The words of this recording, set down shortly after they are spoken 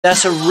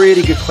That's a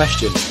really good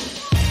question.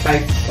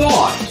 I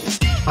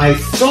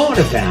thought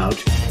about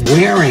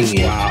wearing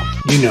it,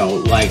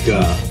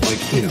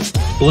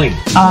 bling.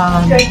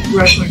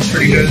 Wrestling's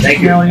pretty good. Thank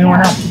you. Anyone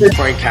else?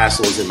 Frank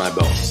Castle is in my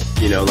bones.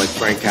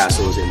 Frank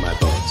Castle is in my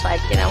bones.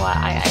 Like, you know what,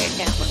 I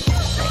can't look at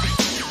this.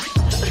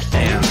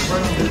 And the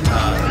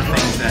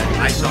things that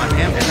I saw in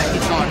him and that he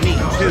saw in me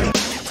too.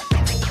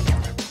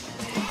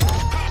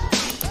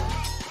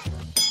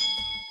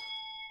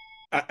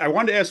 I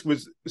wanted to ask,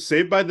 was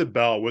Saved by the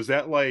Bell, was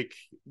that like,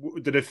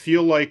 did it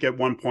feel like at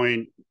one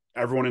point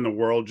everyone in the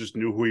world just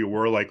knew who you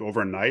were like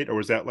overnight, or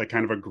was that like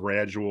kind of a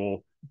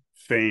gradual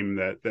fame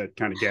that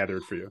kind of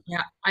gathered for you?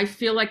 Yeah, I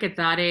feel like at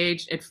that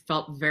age, it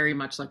felt very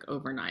much like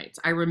overnight.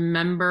 I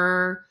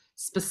remember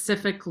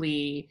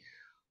specifically,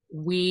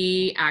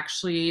 we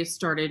actually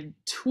started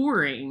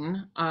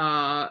touring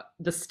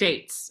the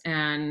States,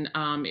 and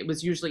it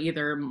was usually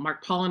either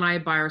Mark Paul and I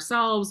by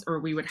ourselves, or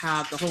we would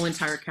have the whole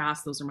entire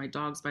cast. Those are my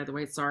dogs, by the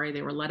way. Sorry,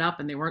 they were let up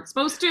and they weren't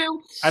supposed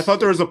to. I thought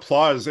there was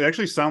applause. It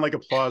actually sounded like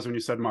applause when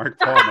you said Mark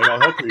Paul. Maybe I'll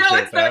help No,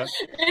 appreciate that.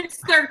 It's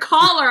their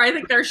collar. I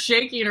think they're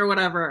shaking or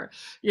whatever.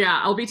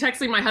 Yeah, I'll be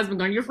texting my husband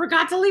going, "You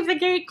forgot to leave the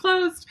gate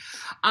closed."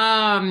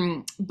 But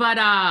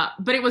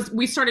it was,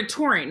 we started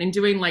touring and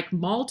doing like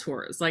mall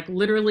tours, like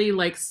literally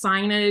like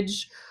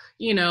signage,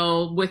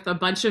 with a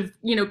bunch of,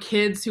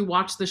 kids who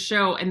watched the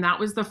show. And that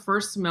was the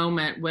first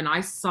moment when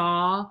I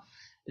saw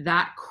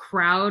that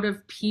crowd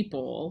of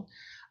people,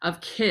 of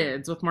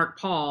kids with Mark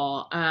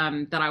Paul,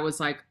 that I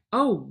was like,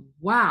 oh,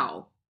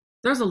 wow,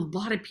 there's a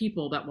lot of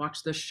people that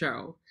watch this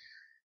show.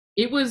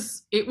 It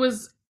was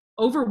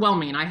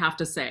overwhelming, I have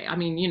to say. I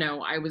mean,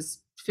 I was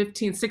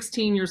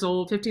 16 years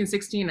old, 15,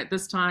 16 at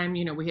this time.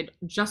 We had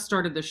just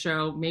started the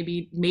show,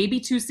 maybe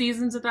 2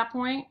 seasons at that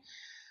point.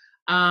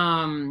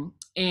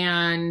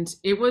 And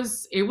it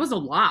was a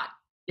lot.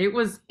 It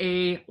was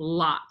a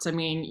lot. I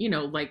mean,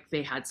 like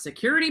they had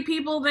security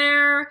people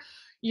there.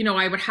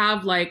 I would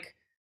have like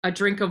a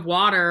drink of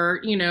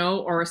water,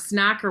 or a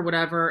snack or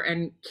whatever,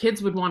 and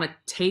kids would want to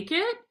take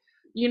it,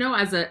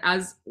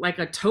 as like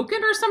a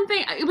token or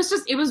something.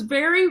 It was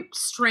very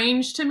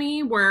strange to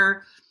me,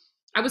 where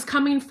I was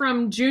coming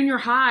from junior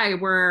high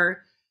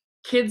where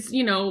kids,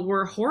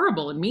 were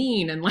horrible and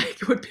mean and like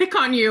would pick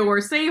on you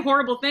or say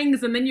horrible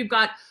things. And then you've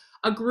got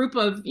a group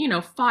of,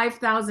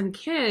 5,000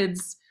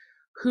 kids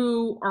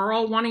who are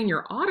all wanting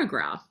your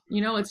autograph.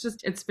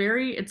 It's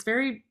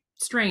very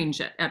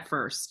strange at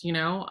first,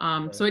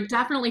 so it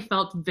definitely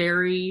felt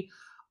very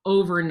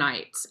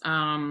overnight.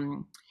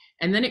 And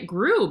then it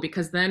grew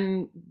because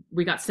then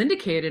we got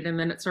syndicated, and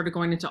then it started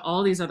going into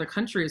all these other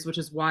countries, which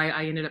is why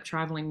I ended up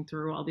traveling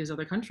through all these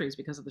other countries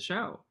because of the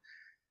show.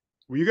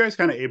 Were you guys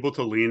kind of able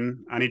to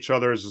lean on each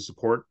other as a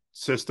support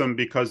system?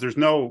 Because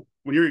when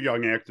you're a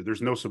young actor,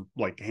 there's no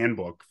like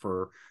handbook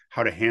for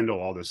how to handle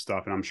all this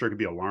stuff. And I'm sure it could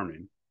be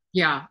alarming.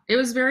 Yeah, it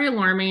was very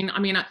alarming. I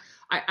mean,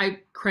 I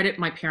credit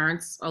my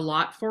parents a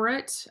lot for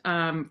it,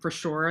 for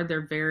sure.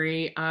 They're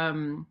very,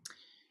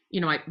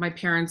 my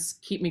parents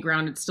keep me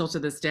grounded still to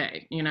this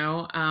day,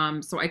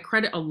 so I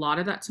credit a lot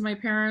of that to my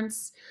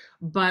parents,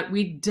 but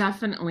we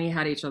definitely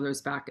had each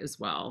other's back as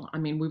well. I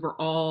mean, we were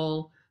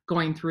all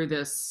going through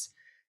this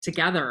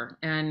together,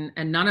 and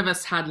none of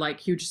us had like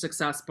huge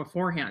success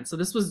beforehand. So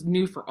this was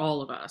new for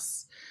all of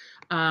us.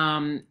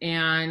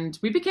 And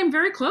we became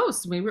very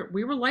close. We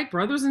were like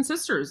brothers and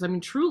sisters. I mean,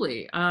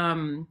 truly.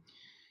 And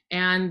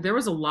there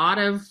was a lot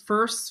of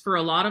firsts for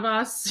a lot of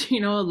us, a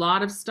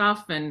lot of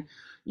stuff, and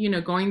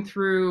going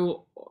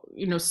through,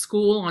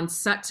 school on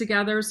set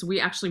together. So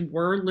we actually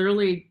were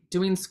literally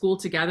doing school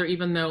together,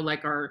 even though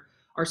like our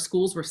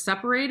schools were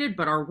separated,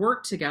 but our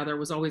work together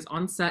was always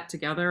on set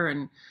together.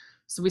 And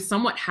so we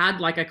somewhat had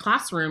like a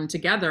classroom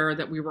together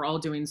that we were all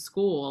doing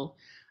school,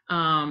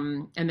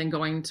 and then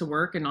going to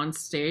work and on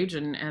stage,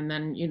 and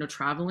then,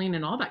 traveling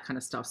and all that kind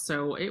of stuff.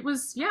 So it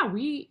was, yeah,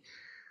 we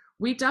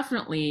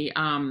definitely,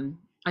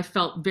 I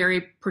felt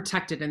very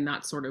protected in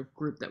that sort of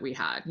group that we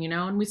had,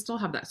 and we still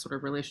have that sort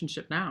of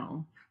relationship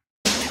now.